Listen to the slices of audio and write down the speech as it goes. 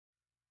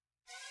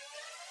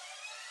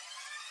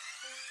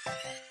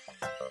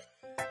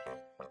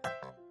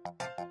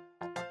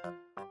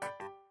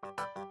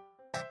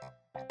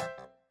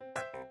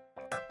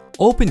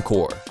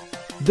OpenCore,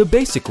 the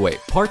basic way,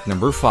 part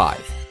number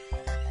 5.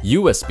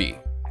 USB.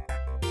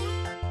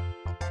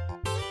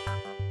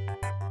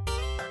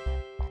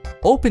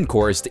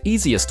 OpenCore is the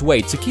easiest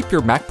way to keep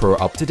your Mac Pro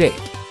up to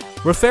date.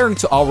 Referring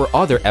to our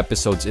other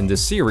episodes in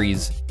this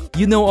series,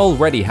 you know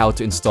already how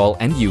to install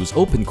and use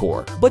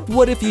OpenCore. But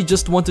what if you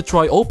just want to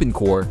try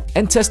OpenCore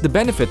and test the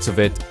benefits of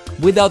it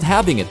without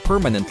having it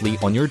permanently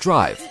on your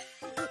drive?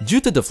 Due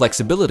to the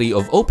flexibility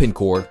of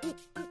OpenCore,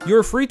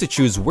 you're free to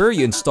choose where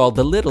you install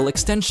the little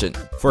extension.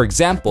 For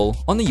example,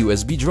 on a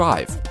USB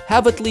drive.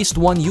 Have at least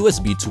one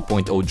USB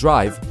 2.0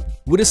 drive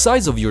with a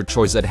size of your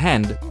choice at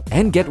hand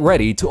and get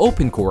ready to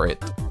OpenCore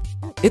it.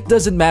 It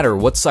doesn't matter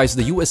what size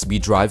the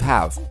USB drive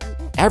have.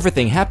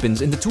 Everything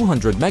happens in the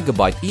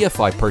 200MB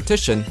EFI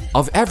partition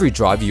of every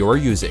drive you are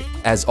using.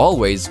 As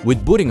always,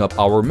 with booting up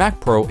our Mac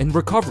Pro in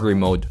recovery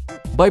mode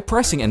by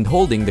pressing and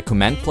holding the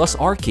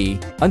Command+R key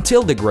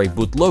until the gray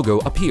boot logo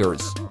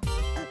appears.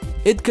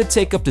 It could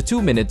take up to 2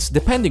 minutes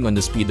depending on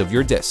the speed of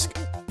your disk.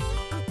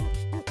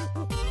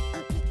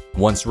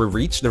 Once we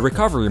reach the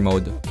recovery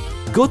mode,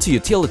 go to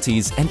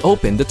Utilities and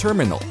open the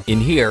terminal. In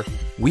here,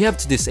 we have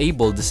to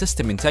disable the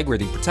system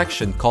integrity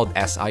protection called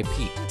SIP.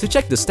 To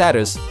check the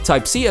status,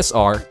 type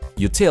CSR,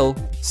 util,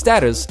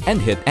 status,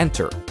 and hit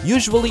enter.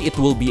 Usually it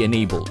will be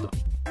enabled.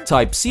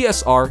 Type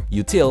CSR,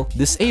 util,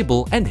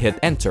 disable, and hit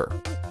enter.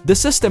 The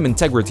system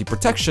integrity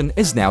protection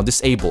is now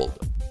disabled.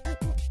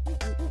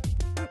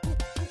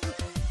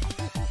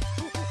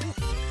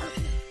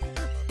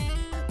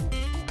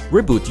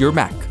 Reboot your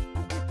Mac.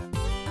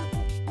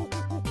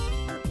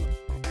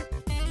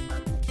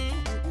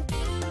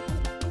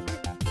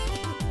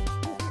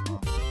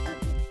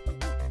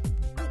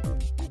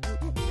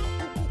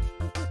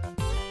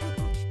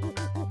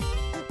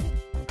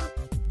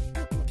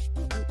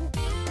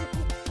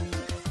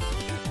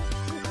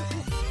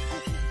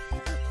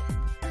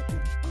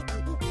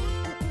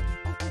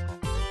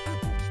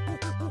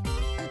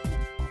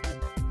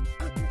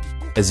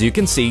 As you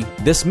can see,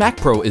 this Mac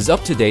Pro is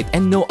up to date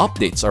and no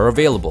updates are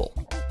available.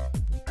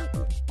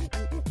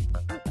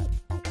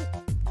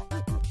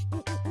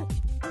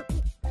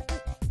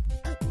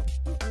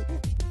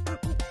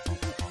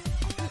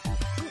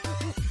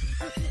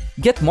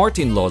 Get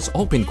Martin Law's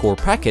OpenCore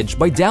package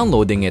by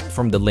downloading it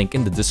from the link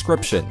in the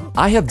description.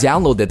 I have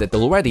downloaded it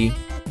already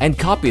and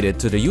copied it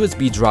to the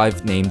USB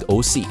drive named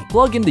OC.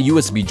 Plug in the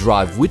USB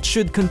drive, which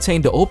should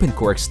contain the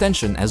OpenCore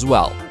extension as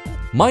well.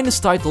 Mine is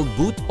titled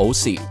Boot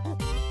OC.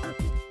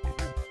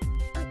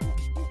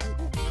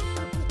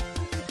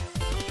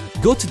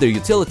 Go to the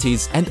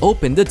Utilities and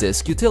open the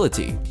disk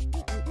utility.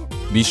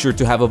 Be sure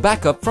to have a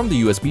backup from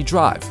the USB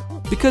drive,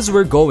 because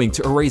we're going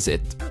to erase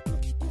it.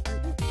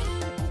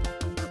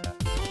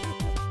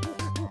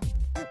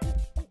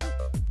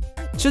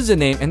 Choose a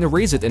name and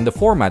erase it in the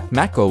format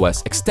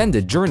macOS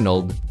Extended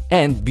Journaled,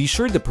 and be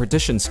sure the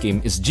partition scheme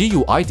is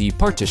GUID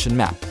partition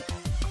map.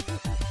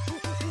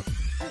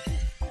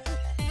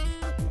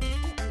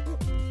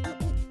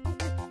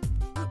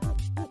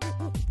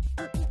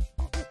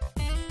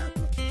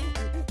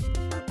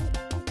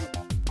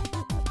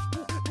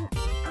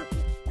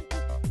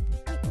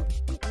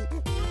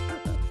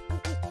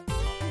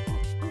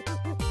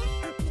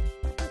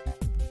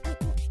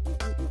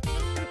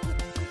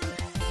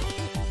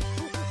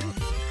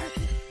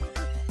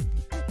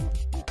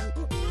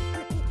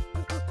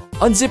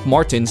 Unzip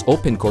Martin's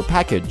OpenCore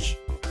package.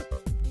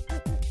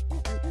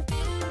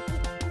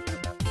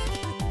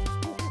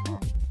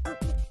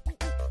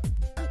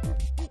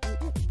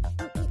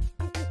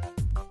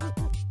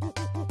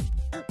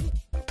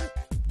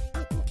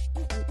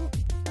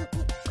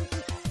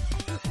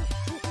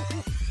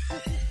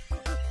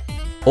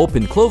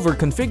 Open Clover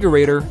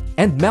configurator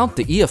and mount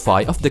the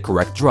EFI of the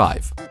correct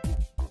drive.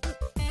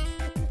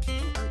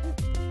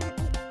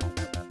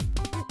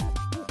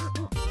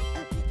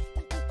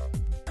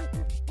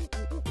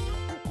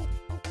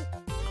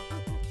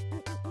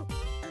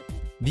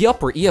 The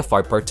upper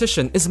EFI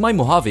partition is my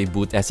Mojave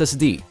Boot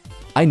SSD.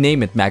 I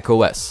name it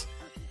macOS.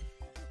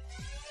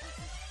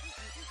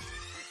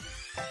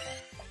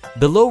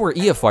 The lower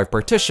EFI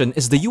partition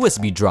is the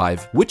USB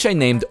drive, which I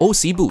named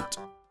OC Boot.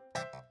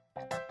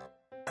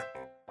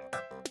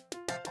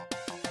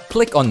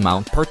 Click on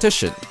Mount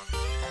Partition.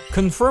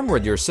 Confirm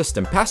with your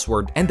system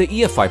password and the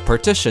EFI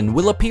partition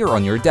will appear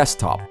on your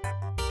desktop.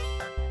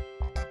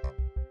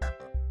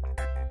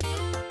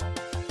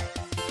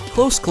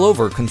 Close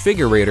Clover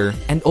configurator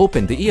and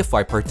open the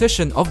EFI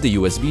partition of the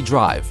USB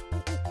drive.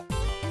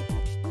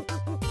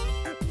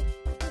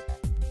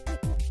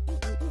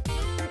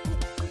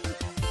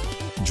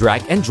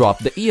 Drag and drop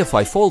the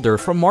EFI folder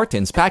from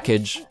Martin's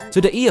package to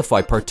the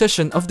EFI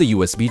partition of the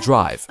USB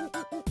drive.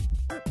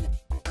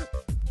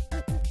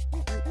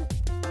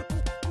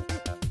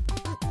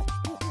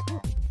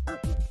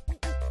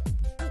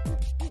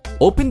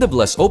 Open the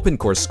Bless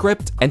OpenCore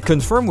script and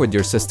confirm with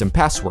your system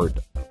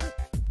password.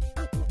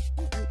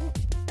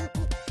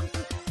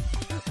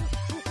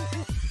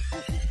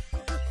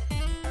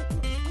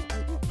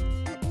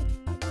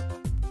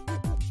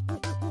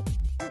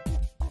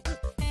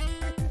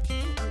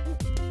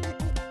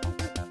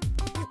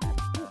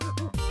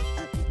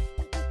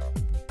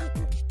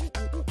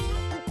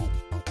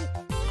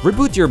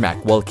 Reboot your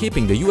Mac while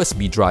keeping the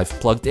USB drive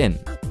plugged in.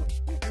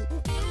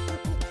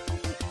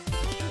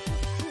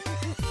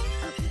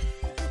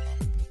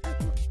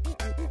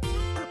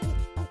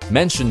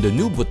 Mention the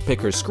new boot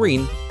picker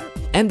screen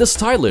and the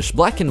stylish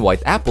black and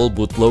white Apple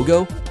boot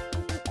logo.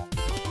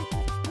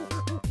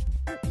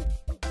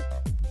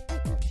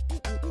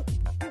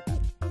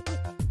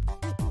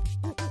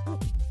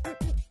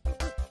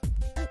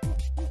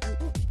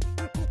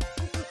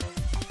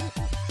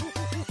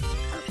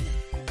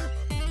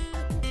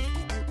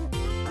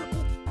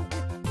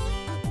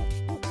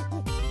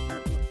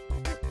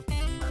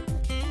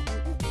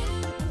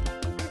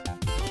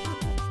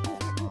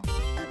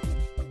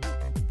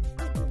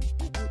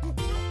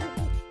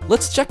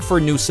 Let's check for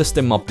new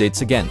system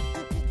updates again.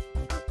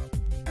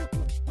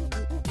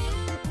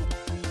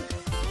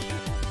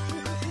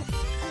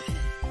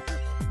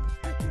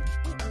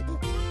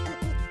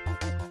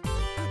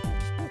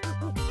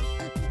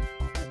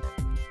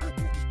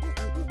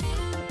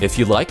 If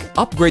you like,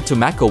 upgrade to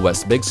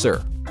macOS Big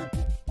Sur.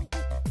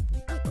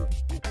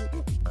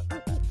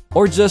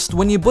 Or just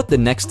when you boot the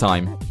next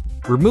time,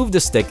 remove the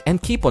stick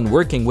and keep on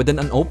working with an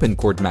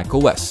OpenCore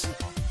macOS.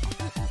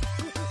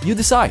 You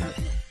decide.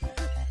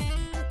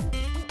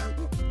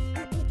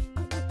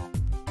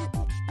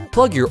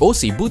 Plug your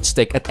OC boot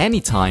stick at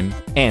any time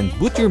and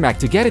boot your Mac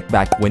to get it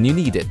back when you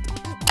need it.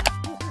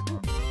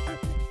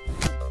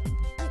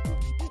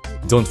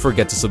 Don't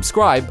forget to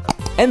subscribe,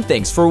 and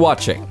thanks for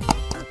watching!